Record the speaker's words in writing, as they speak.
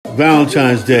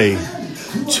Valentine's Day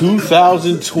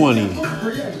 2020.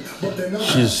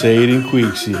 Just say it in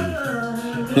Queeksy.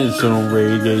 And some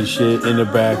reggae shit in the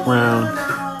background.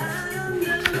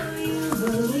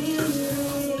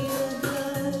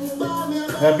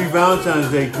 Happy Valentine's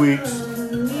Day, Queeks.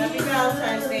 Happy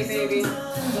Valentine's Day, baby.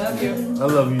 Love you. I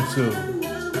love you too.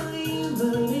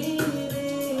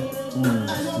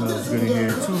 Smells good in here.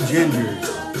 2 gingers.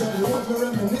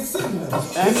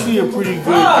 Actually a pretty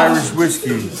good Irish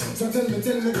whiskey.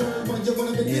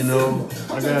 You know,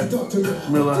 I got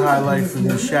Miller High Life from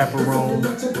the Chaperone.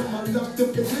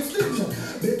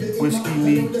 Whiskey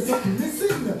neat.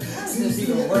 This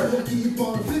even work.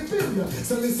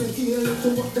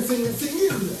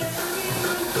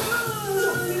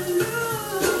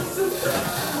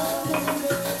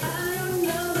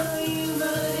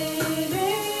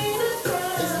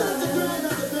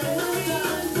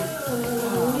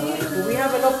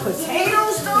 Enough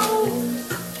potatoes though?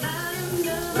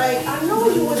 Like, I know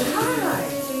you was high.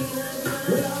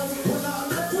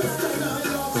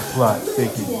 The plot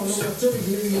thickens.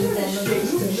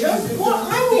 You just bought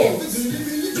onions.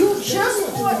 You just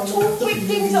bought 2 big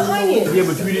things of onions. Yeah,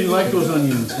 but you didn't like those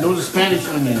onions. Those are Spanish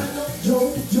onions.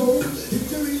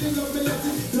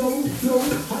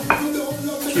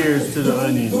 Cheers to the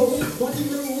onions.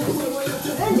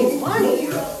 Spending money.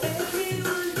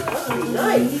 Must be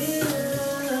nice.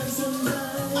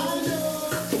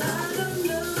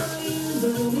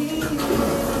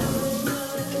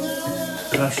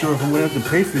 Not sure if I'm gonna have to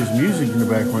pay for this music in the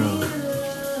background,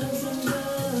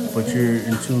 but you're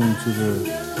in tune to the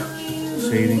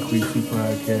Say It in Queeksy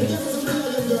podcast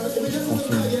on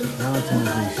some Valentine's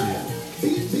Day shit.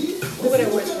 Look at that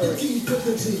whispering.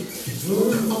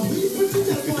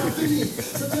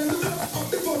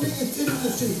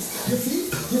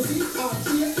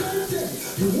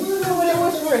 What are they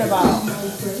whispering about?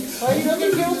 Why are you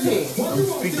looking guilty? I'm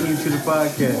speaking into the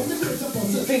podcast.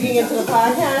 Speaking into the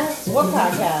podcast? What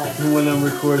podcast? The one I'm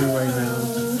recording right now.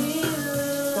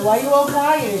 So why you all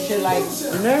quiet and shit like...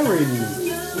 I'm narrating.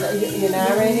 You're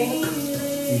narrating?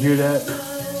 You hear that?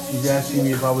 She's asking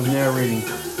me if I was narrating.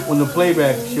 On the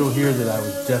playback, she'll hear that I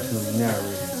was definitely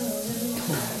narrating. Oh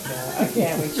my God, I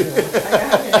can't with you. I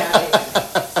got to get out of here.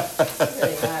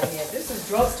 Get out of here. This is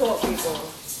Drugs Talk, people.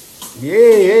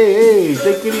 Hey,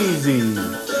 take it easy.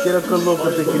 Get up, good look,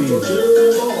 take it easy.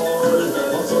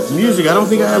 Music, I don't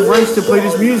think I have rights to play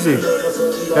this music.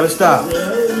 Gotta stop.